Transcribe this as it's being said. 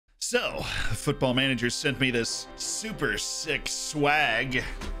So, Football Manager sent me this super sick swag.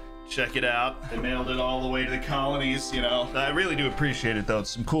 Check it out. They mailed it all the way to the colonies, you know. I really do appreciate it, though.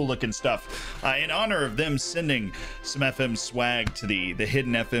 It's some cool looking stuff. In honor of them sending some FM swag to the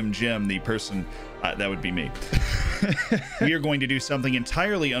Hidden FM Gym, the person, that would be me. We are going to do something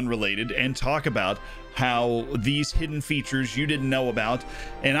entirely unrelated and talk about how these hidden features you didn't know about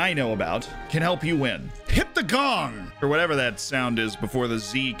and I know about can help you win. Hit the gong! Or whatever that sound is before the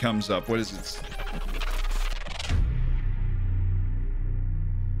Z comes up. What is it?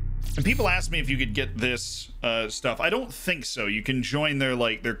 And people ask me if you could get this stuff. I don't think so. You can join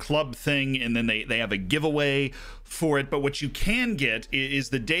their club thing, and then they have a giveaway for it. But what you can get is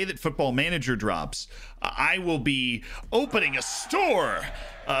the day that Football Manager drops, I will be opening a store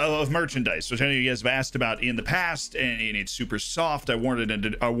of merchandise, which I know you guys have asked about in the past, and it's super soft. I wore it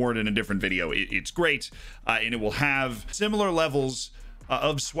in a different video. It's great, and it will have similar levels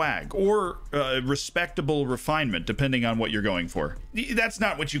of swag or respectable refinement, depending on what you're going for. That's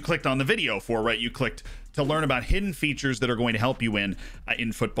not what you clicked on the video for, right? You clicked to learn about hidden features that are going to help you win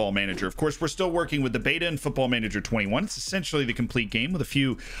in Football Manager. Of course, we're still working with the beta in Football Manager 21. It's essentially the complete game with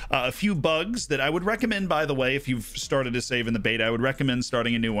a few bugs that I would recommend, by the way. If you've started to save in the beta, I would recommend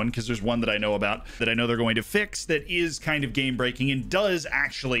starting a new one, because there's one that I know about that I know they're going to fix that is kind of game breaking and does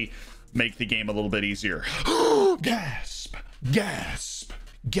actually make the game a little bit easier. Gasp! Gasp!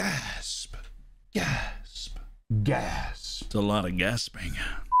 Gasp! Gasp! Gasp! It's a lot of gasping.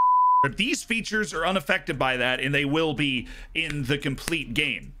 But these features are unaffected by that, and they will be in the complete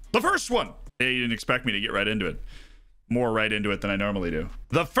game. The first one! You didn't expect me to get right into it. More right into it than I normally do.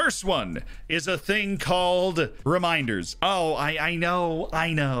 The first one is a thing called reminders. Oh, I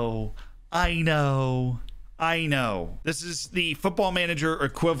know. This is the Football Manager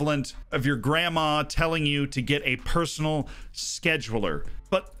equivalent of your grandma telling you to get a personal scheduler.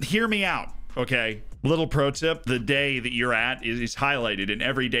 But hear me out, okay? Little pro tip, the day that you're at is highlighted, and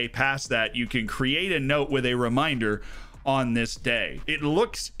every day past that, you can create a note with a reminder on this day. It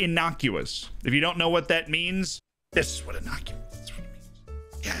looks innocuous. If you don't know what that means, this is what innocuous, that's what it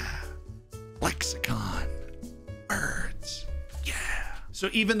means. Yeah, lexicon, words, yeah. So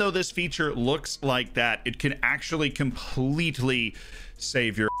even though this feature looks like that, it can actually completely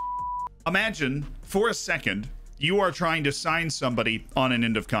save your. Imagine for a second, you are trying to sign somebody on an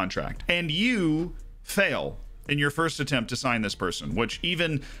end of contract, and you fail in your first attempt to sign this person, which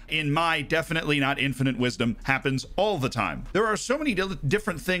even in my definitely not infinite wisdom happens all the time. There are so many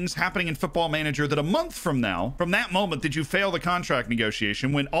different things happening in Football Manager that a month from now, from that moment that you fail the contract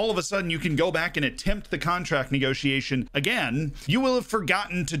negotiation, when all of a sudden you can go back and attempt the contract negotiation again, you will have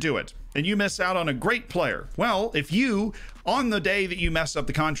forgotten to do it, and you miss out on a great player. Well, if you, on the day that you mess up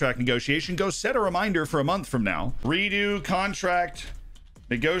the contract negotiation, go set a reminder for a month from now, redo contract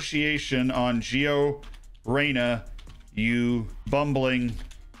negotiation on Gio Reyna, you bumbling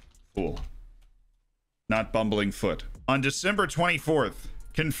fool. Not bumbling foot. On December 24th,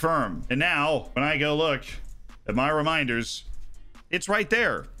 confirm. And now, when I go look at my reminders, it's right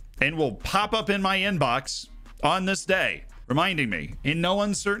there and will pop up in my inbox on this day, reminding me in no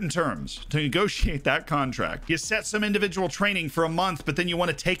uncertain terms to negotiate that contract. You set some individual training for a month, but then you want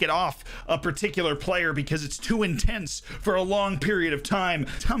to take it off a particular player because it's too intense for a long period of time.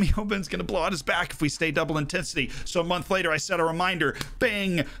 Tommy Hoban's going to blow out his back if we stay double intensity. So a month later, I set a reminder.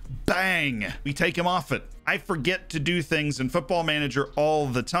 Bang, bang. We take him off it. I forget to do things in Football Manager all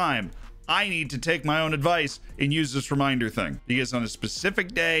the time. I need to take my own advice and use this reminder thing. Because on a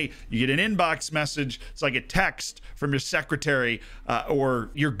specific day, you get an inbox message. It's like a text from your secretary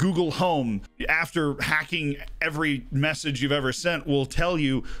or your Google Home. After hacking every message you've ever sent, will tell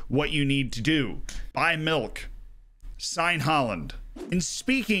you what you need to do. Buy milk. Sign Holland. And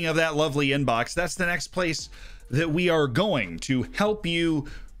speaking of that lovely inbox, that's the next place that we are going to help you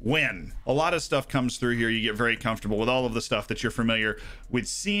win. A lot of stuff comes through here. You get very comfortable with all of the stuff that you're familiar with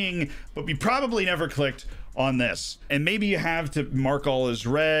seeing, but we probably never clicked on this. And maybe you have to mark all as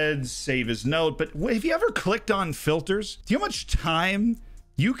red, save as note, but have you ever clicked on filters? Do you know how much time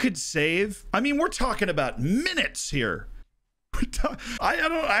you could save? I mean, we're talking about minutes here. I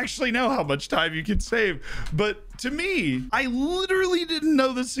don't actually know how much time you can save, but to me, I literally didn't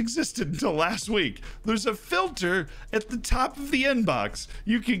know this existed until last week. There's a filter at the top of the inbox.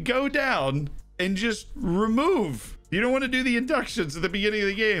 You can go down and just remove. You don't want to do the inductions at the beginning of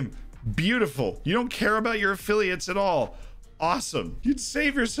the game. Beautiful. You don't care about your affiliates at all. Awesome. You'd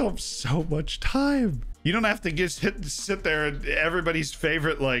save yourself so much time. You don't have to just sit there and everybody's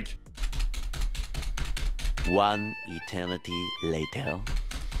favorite, like, one eternity later.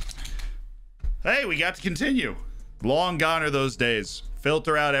 Hey, we got to continue. Long gone are those days.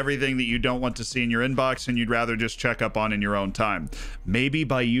 Filter out everything that you don't want to see in your inbox and you'd rather just check up on in your own time. Maybe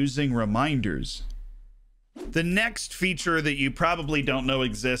by using reminders. The next feature that you probably don't know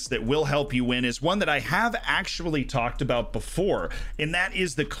exists that will help you win is one that I have actually talked about before, and that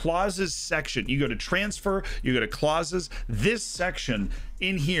is the clauses section. You go to transfer, you go to clauses. This section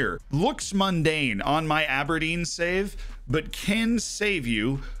in here looks mundane on my Aberdeen save, but can save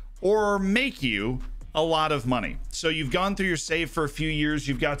you or make you a lot of money. So you've gone through your save for a few years,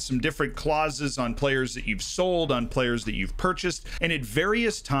 you've got some different clauses on players that you've sold, on players that you've purchased, and at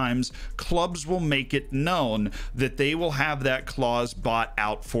various times clubs will make it known that they will have that clause bought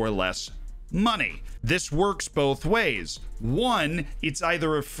out for less money. This works both ways. One, it's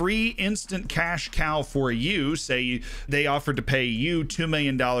either a free instant cash cow for you. Say they offered to pay you $2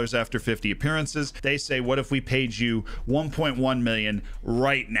 million after 50 appearances. They say, what if we paid you $1.1 million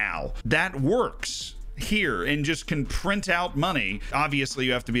right now? That works here and just can print out money. Obviously,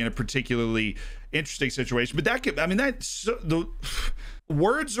 you have to be in a particularly interesting situation, but that could, I mean, that's the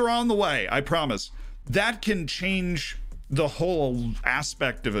words are on the way, I promise. That can change the whole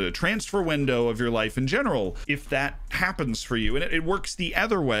aspect of a transfer window of your life in general if that happens for you. And it works the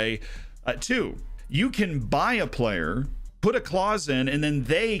other way too. You can buy a player, put a clause in, and then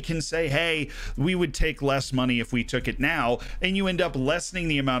they can say, hey, we would take less money if we took it now, and you end up lessening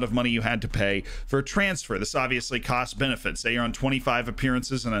the amount of money you had to pay for a transfer. This obviously costs benefits. Say you're on 25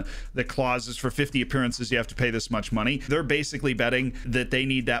 appearances and the clause is for 50 appearances, you have to pay this much money. They're basically betting that they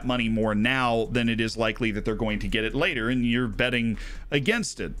need that money more now than it is likely that they're going to get it later, and you're betting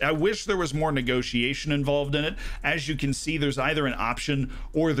against it. I wish there was more negotiation involved in it. As you can see, there's either an option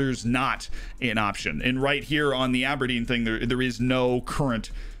or there's not an option. And right here on the Aberdeen thing, there is no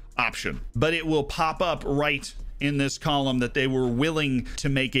current option, but it will pop up right in this column that they were willing to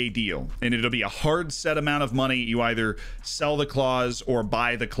make a deal, and it'll be a hard set amount of money. You either sell the clause or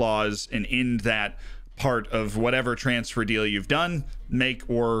buy the clause and end that part of whatever transfer deal you've done, make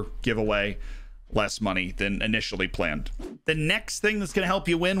or give away less money than initially planned. The next thing that's going to help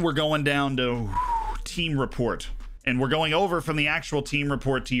you win, we're going down to team report, and we're going over from the actual team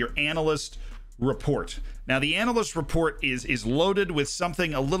report to your analyst report. Now, the analyst report is loaded with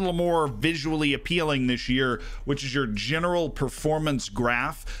something a little more visually appealing this year, which is your general performance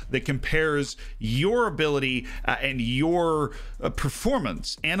graph that compares your ability and your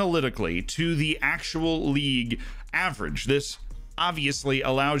performance analytically to the actual league average. This obviously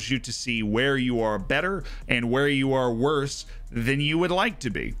allows you to see where you are better and where you are worse than you would like to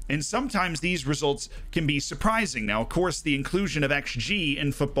be. And sometimes these results can be surprising. Now, of course, the inclusion of XG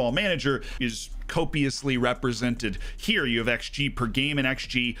in Football Manager is copiously represented here. You have XG per game and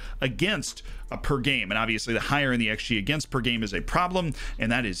XG against per game. And obviously, the higher in the XG against per game is a problem.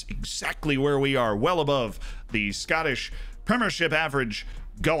 And that is exactly where we are, well above the Scottish Premiership average.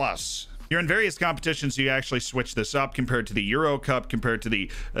 Go us. You're in various competitions, so you actually switch this up compared to the Euro Cup, compared to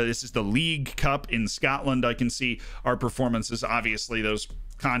the, this is the League Cup in Scotland. I can see our performances, obviously those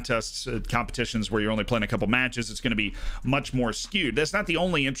contests, competitions where you're only playing a couple matches, it's going to be much more skewed. That's not the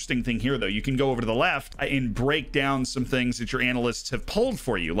only interesting thing here, though. You can go over to the left and break down some things that your analysts have pulled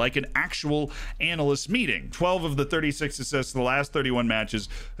for you, like an actual analyst meeting. 12 of the 36 assists in the last 31 matches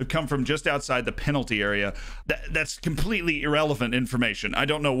have come from just outside the penalty area. That's completely irrelevant information. I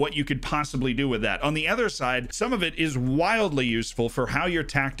don't know what you could possibly do with that. On the other side, some of it is wildly useful for how your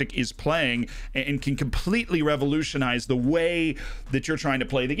tactic is playing and can completely revolutionize the way that you're trying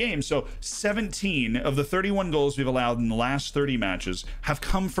to play the game. So 17 of the 31 goals we've allowed in the last 30 matches have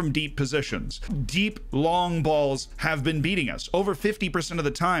come from deep positions. Deep, long balls have been beating us. Over 50% of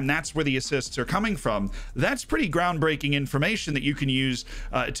the time, that's where the assists are coming from. That's pretty groundbreaking information that you can use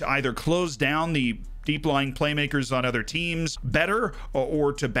to either close down the deep lying playmakers on other teams better,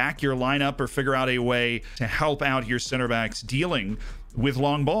 or to back your lineup or figure out a way to help out your center backs dealing with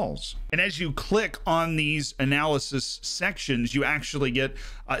long balls. And as you click on these analysis sections, you actually get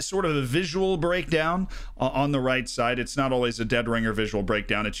sort of a visual breakdown on the right side. It's not always a dead ringer visual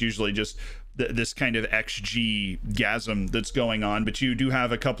breakdown. It's usually just this kind of XG-gasm that's going on, but you do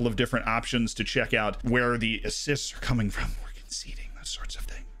have a couple of different options to check out where the assists are coming from, or conceding, those sorts of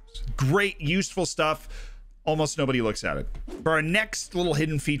things. Great, useful stuff. Almost nobody looks at it. For our next little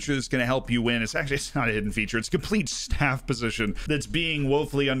hidden feature that's going to help you win, it's not a hidden feature, it's a complete staff position that's being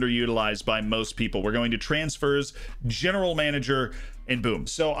woefully underutilized by most people. We're going to transfers, general manager, and boom.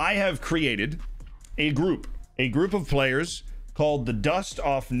 So I have created a group of players called the Dust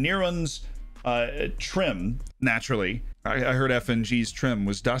Off Niren's Trim. Naturally, I heard FNG's trim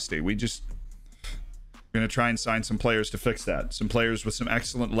was dusty. We're going to try and sign some players to fix that. Some players with some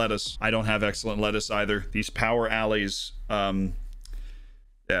excellent lettuce. I don't have excellent lettuce either. These power alleys,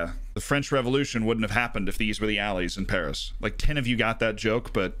 Yeah, the French Revolution wouldn't have happened if these were the alleys in Paris. Like 10 of you got that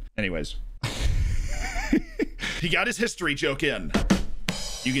joke, but anyways. He got his history joke in.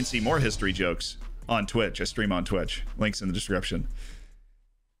 You can see more history jokes on Twitch. I stream on Twitch. Links in the description.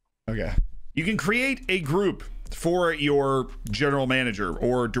 Okay. You can create a group for your general manager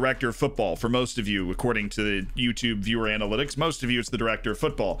or director of football. For most of you, according to the YouTube viewer analytics, most of you it's the director of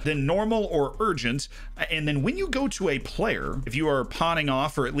football. Then normal or urgent. And then when you go to a player, if you are pawning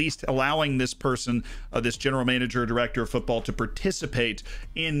off or at least allowing this person, this general manager or director of football to participate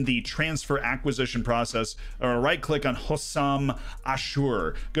in the transfer acquisition process, right click on Hossam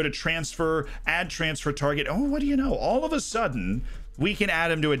Ashur, go to transfer, add transfer target. Oh, what do you know? All of a sudden, we can add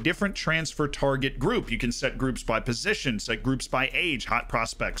them to a different transfer target group. You can set groups by position, set groups by age, hot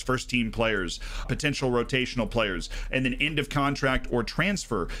prospects, first team players, potential rotational players, and then end of contract or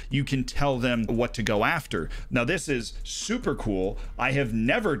transfer. You can tell them what to go after. Now, this is super cool. I have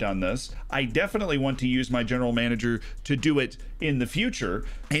never done this. I definitely want to use my general manager to do it in the future.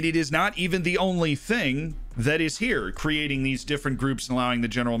 And it is not even the only thing that is here, creating these different groups and allowing the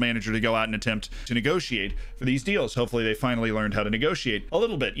general manager to go out and attempt to negotiate for these deals. Hopefully they finally learned how to negotiate a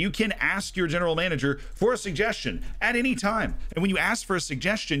little bit. You can ask your general manager for a suggestion at any time. And when you ask for a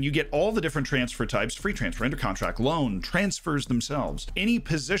suggestion, you get all the different transfer types: free transfer, under contract, loan, transfers themselves, any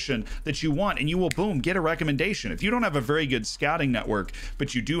position that you want, and you will, boom, get a recommendation. If you don't have a very good scouting network,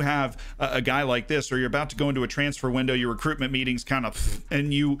 but you do have a guy like this, or you're about to go into a transfer window, your recruitment meetings kind of,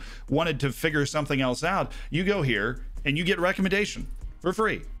 and you wanted to figure something else out, you go here and you get a recommendation for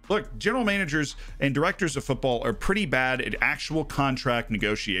free. Look, general managers and directors of football are pretty bad at actual contract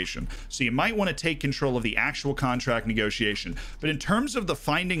negotiation. So you might want to take control of the actual contract negotiation. But in terms of the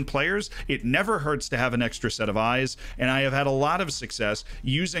finding players, it never hurts to have an extra set of eyes. And I have had a lot of success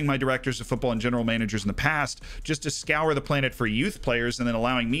using my directors of football and general managers in the past just to scour the planet for youth players and then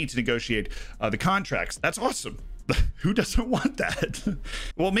allowing me to negotiate the contracts. That's awesome. Who doesn't want that?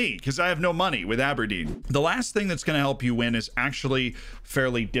 Well, me, because I have no money with Aberdeen. The last thing that's going to help you win is actually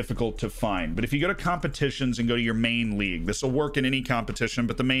fairly difficult to find. But if you go to competitions and go to your main league, this will work in any competition,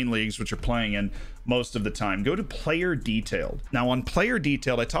 but the main leagues, which you're playing in most of the time, go to Player Detailed. Now, on Player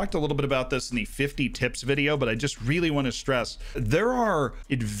Detailed, I talked a little bit about this in the 50 tips video, but I just really want to stress there are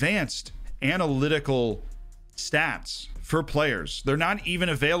advanced analytical stats for players. They're not even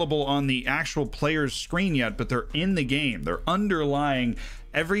available on the actual player's screen yet, but they're in the game. They're underlying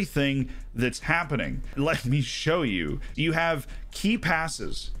everything that's happening. Let me show you. You have key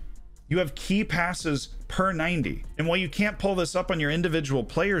passes. You have key passes per 90. And while you can't pull this up on your individual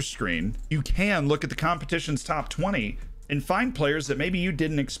player's screen, you can look at the competition's top 20 and find players that maybe you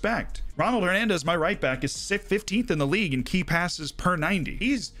didn't expect. Ronald Hernandez, my right back, is 15th in the league in key passes per 90.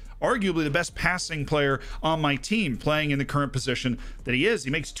 He's arguably the best passing player on my team, playing in the current position that he is. He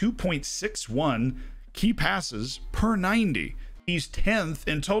makes 2.61 key passes per 90. He's 10th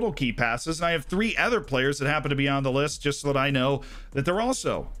in total key passes, and I have 3 other players that happen to be on the list just so that I know that they're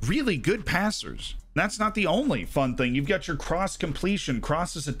also really good passers. That's not the only fun thing. You've got your cross completion,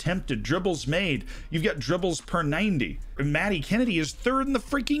 crosses attempted, dribbles made. You've got dribbles per 90. Matty Kennedy is 3rd in the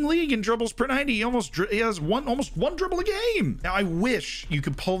freaking league in dribbles per 90. He has almost one dribble a game. Now, I wish you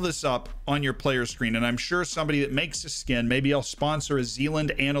could pull this up on your player screen, and I'm sure somebody that makes a skin, maybe I'll sponsor a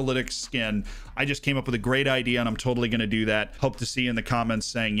Zealand Analytics skin. I just came up with a great idea, and I'm totally going to do that. Hope to see you in the comments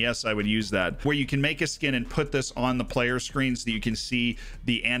saying, yes, I would use that. Where you can make a skin and put this on the player screen so that you can see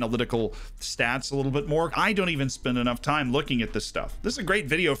the analytical stats a little bit more. I don't even spend enough time looking at this stuff. This is a great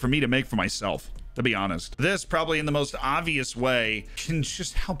video for me to make for myself, to be honest. This, probably in the most obvious way, can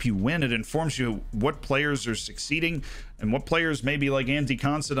just help you win. It informs you what players are succeeding and what players, maybe like Andy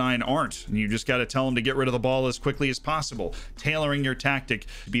Considine, aren't. And you just got to tell them to get rid of the ball as quickly as possible, tailoring your tactic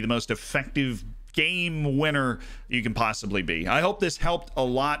to be the most effective game winner you can possibly be. I hope this helped a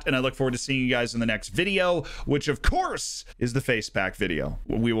lot, and I look forward to seeing you guys in the next video, which of course is the face pack video.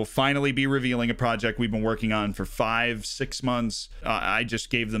 We will finally be revealing a project we've been working on for 5-6 months. I just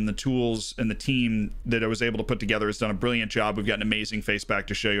gave them the tools, and the team that I was able to put together has done a brilliant job. We've got an amazing face pack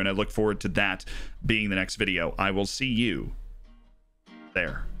to show you, and I look forward to that being the next video. I will see you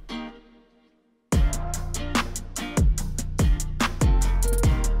there.